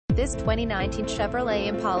This 2019 Chevrolet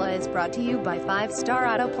Impala is brought to you by 5-Star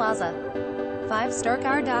Auto Plaza.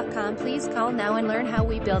 5starcar.com. Please call now and learn how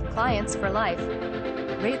we build clients for life.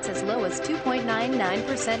 Rates as low as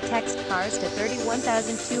 2.99%. Text cars to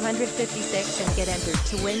 31,256 and get entered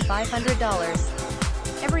to win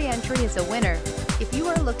 $500. Every entry is a winner. If you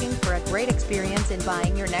are looking for a great experience in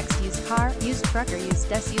buying your next used car, used truck or used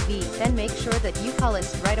SUV, then make sure that you call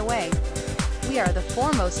us right away. We are the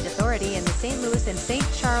foremost authority in the St. Louis and St.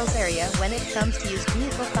 Charles area when it comes to used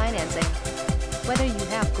vehicle financing. Whether you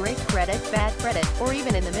have great credit, bad credit, or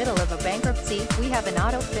even in the middle of a bankruptcy, we have an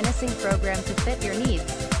auto financing program to fit your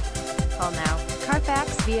needs. Call now.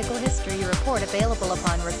 Carfax Vehicle History Report available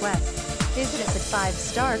upon request. Visit us at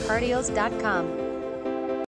 5starcardeals.com.